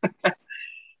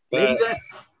 Maybe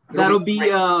that'll be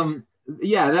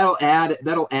that'll add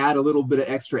a little bit of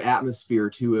extra atmosphere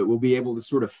to it. We'll be able to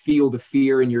sort of feel the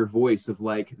fear in your voice of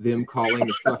like them calling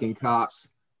the fucking cops.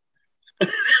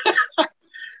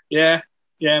 Yeah,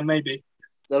 maybe.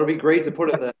 That'll be great to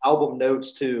put in the album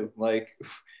notes too. Like,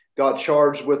 got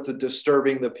charged with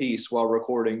disturbing the peace while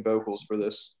recording vocals for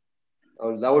this.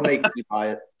 Oh, that would make me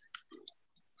buy it.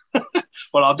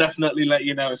 Well, I'll definitely let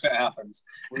you know if it happens.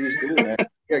 Please do, man.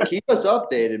 Yeah, keep us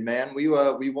updated, man. We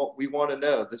want to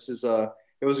know. This is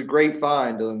it was a great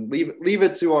find, and leave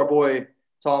it to our boy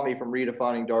Tommy from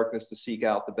Redefining Darkness to seek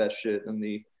out the best shit in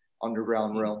the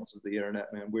underground realms of the internet,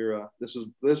 man. This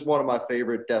is one of my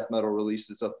favorite death metal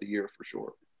releases of the year for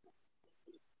sure.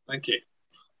 Thank you.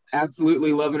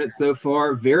 Absolutely loving it so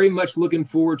far. Very much looking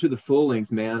forward to the full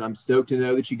length, man. I'm stoked to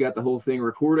know that you got the whole thing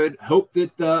recorded. Hope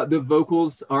that the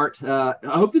vocals aren't. I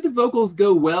hope that the vocals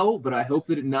go well, but I hope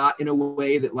that it not in a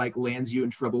way that like lands you in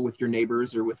trouble with your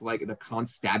neighbors or with like the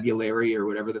constabulary or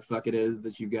whatever the fuck it is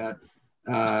that you got.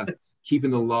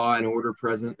 Keeping the law and order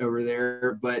present over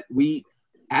there. But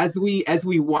as we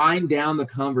wind down the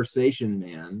conversation,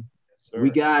 man, we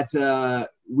got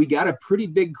a pretty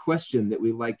big question that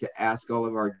we like to ask all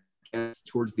of our guests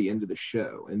towards the end of the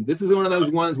show. And this is one of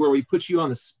those ones where we put you on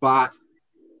the spot,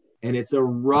 and it's a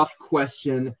rough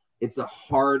question. It's a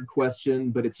hard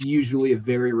question, but it's usually a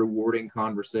very rewarding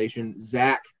conversation.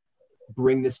 Zach,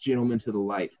 bring this gentleman to the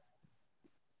light.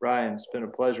 Ryan, it's been a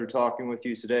pleasure talking with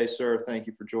you today, sir. Thank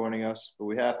you for joining us. But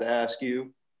we have to ask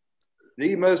you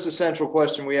the most essential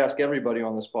question we ask everybody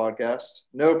on this podcast.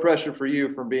 No pressure for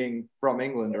you from being from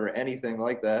England or anything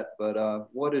like that, but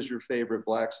what is your favorite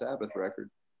Black Sabbath record?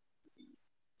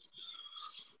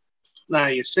 Now,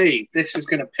 you see, this is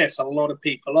going to piss a lot of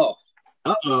people off.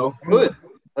 Uh-oh. Good.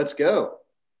 Let's go.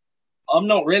 I'm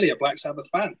not really a Black Sabbath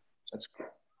fan. That's cool.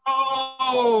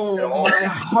 Oh, my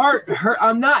heart hurt.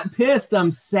 I'm not pissed. I'm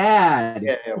sad.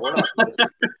 Yeah, we're not pissed.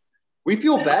 We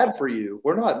feel bad for you.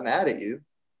 We're not mad at you.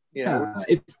 You know.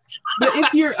 If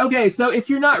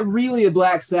you're not really a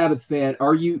Black Sabbath fan,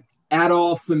 are you at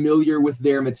all familiar with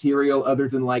their material other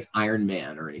than like Iron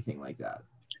Man or anything like that?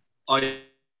 I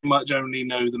much only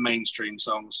know the mainstream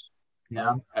songs.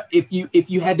 Yeah. If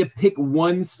you had to pick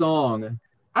one song,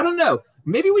 I don't know.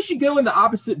 Maybe we should go in the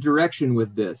opposite direction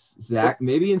with this, Zach.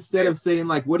 Maybe instead of saying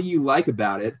like, what do you like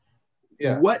about it?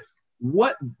 Yeah.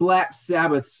 What Black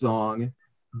Sabbath song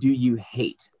do you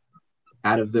hate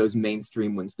out of those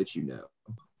mainstream ones that you know?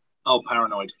 Oh,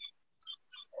 Paranoid.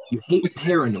 You hate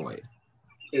Paranoid.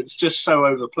 It's just so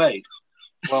overplayed.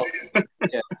 Well,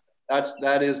 yeah,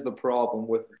 that is the problem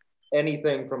with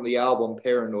anything from the album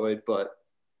Paranoid, but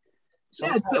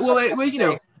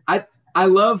I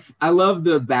love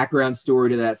the background story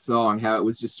to that song, how it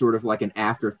was just sort of like an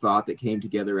afterthought that came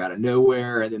together out of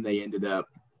nowhere, and then they ended up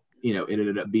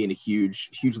being a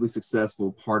hugely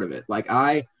successful part of it. Like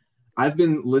I've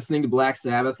been listening to Black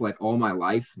Sabbath like all my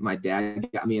life. My dad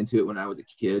got me into it when I was a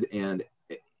kid, and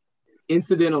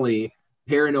incidentally,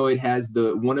 Paranoid has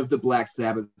one of the Black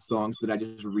Sabbath songs that I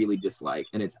just really dislike,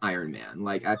 and it's Iron Man.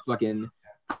 Like I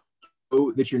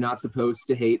know that you're not supposed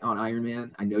to hate on Iron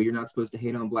Man. I know you're not supposed to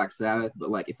hate on Black Sabbath, but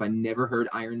like if I never heard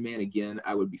Iron Man again,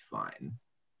 I would be fine.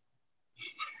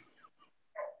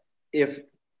 If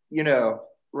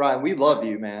Ryan, we love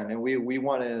you, man, and we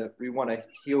want to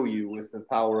heal you with the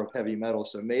power of heavy metal.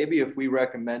 So maybe if we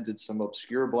recommended some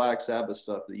obscure Black Sabbath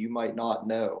stuff that you might not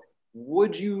know,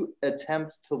 would you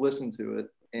attempt to listen to it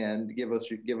and give us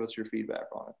your feedback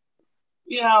on it?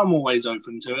 Yeah, I'm always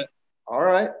open to it. All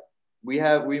right. We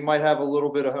might have a little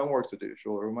bit of homework to do,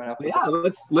 Schuler. We might have to. Yeah,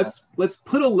 let's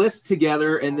put a list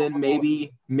together and then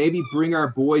maybe bring our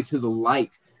boy to the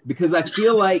light, because I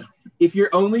feel like if you're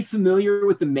only familiar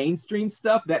with the mainstream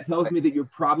stuff, that tells me that you're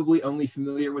probably only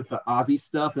familiar with the Ozzy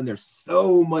stuff, and there's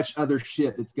so much other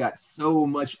shit that's got so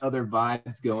much other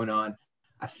vibes going on.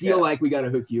 I feel like we got to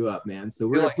hook you up, man. So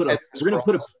we're gonna put a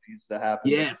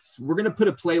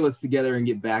playlist together and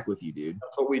get back with you, dude.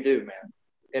 That's what we do, man.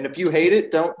 And if you hate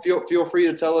it, don't feel free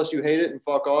to tell us you hate it and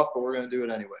fuck off, but we're going to do it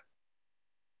anyway.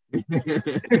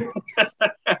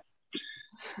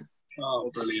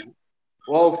 Oh, brilliant.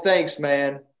 Well, thanks,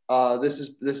 man. This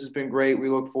has been great. We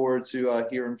look forward to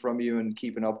hearing from you and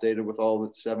keeping updated with all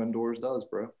that Seven Doors does,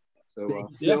 bro. So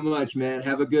thank you so much, man.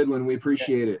 Have a good one. We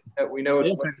appreciate it. We know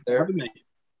it's there.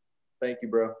 Thank you,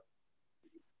 bro.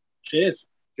 Cheers.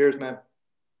 Cheers, man.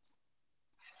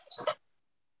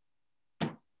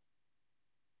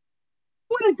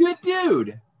 What a good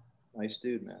dude. Nice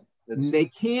dude, man.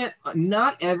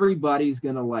 Not everybody's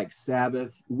gonna like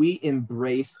Sabbath. We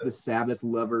embrace the Sabbath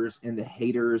lovers and the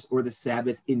haters, or the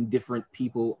Sabbath indifferent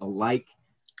people alike.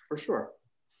 For sure.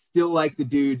 Still like the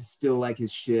dude, still like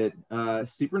his shit.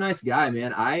 Super nice guy,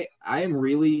 man. I am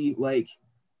really like,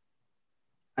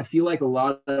 I feel like a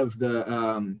lot of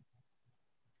the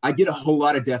I get a whole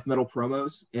lot of death metal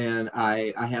promos, and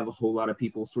I have a whole lot of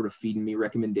people sort of feeding me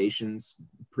recommendations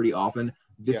pretty often.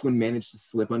 This one managed to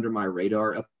slip under my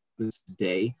radar up this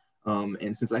day.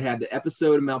 And since I had the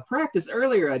episode of Malpractice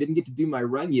earlier, I didn't get to do my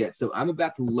run yet. So I'm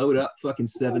about to load up fucking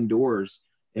 7 Doors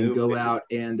and go out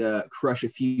and crush a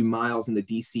few miles in the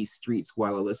DC streets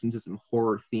while I listen to some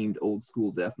horror-themed old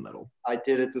school death metal. I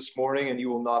did it this morning, and you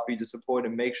will not be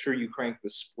disappointed. Make sure you crank the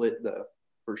Split, though,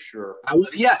 for sure.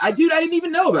 I didn't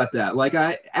even know about that. Like,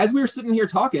 as we were sitting here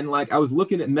talking, like, I was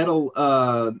looking at Metal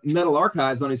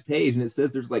Archives on his page, and it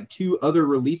says there's like 2 other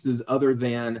releases other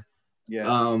than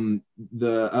other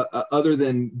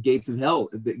than Gates of Hell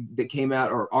that came out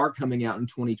or are coming out in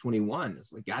 2021.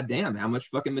 It's like, goddamn, how much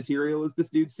fucking material is this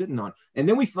dude sitting on? And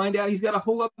then we find out he's got a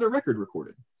whole other record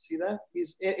recorded. See that?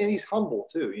 He's humble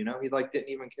too, you know. He like didn't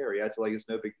even care. He acted like it's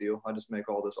no big deal. I just make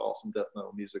all this awesome death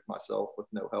metal music myself with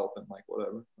no help and like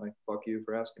whatever. Like, fuck you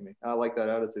for asking me. I like that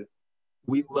attitude.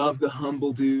 We love the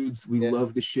humble dudes. We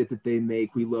love the shit that they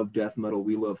make. We love death metal.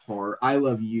 We love horror. I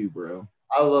love you, bro.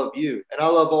 I love you, and I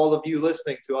love all of you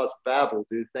listening to us babble,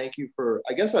 dude. Thank you for.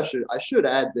 I guess I should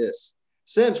add this.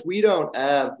 Since we don't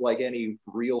have like any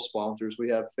real sponsors, we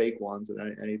have fake ones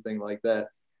and anything like that.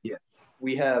 Yes.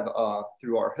 We have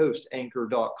through our host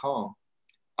Anchor.com.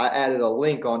 I added a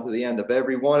link onto the end of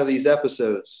every one of these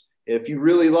episodes. If you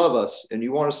really love us and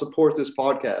you want to support this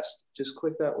podcast, just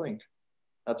click that link.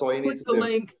 That's all you need to do. Click the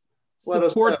link.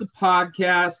 Support the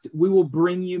podcast. We will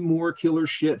bring you more killer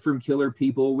shit from killer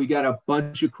people. We got a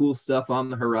bunch of cool stuff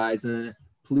on the horizon.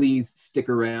 Please stick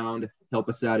around. Help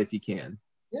us out if you can.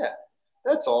 Yeah,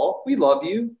 that's all. We love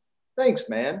you. Thanks,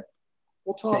 man.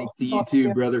 We'll talk. Thanks to you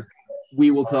too, brother.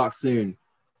 We will talk soon.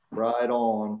 Right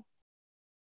on.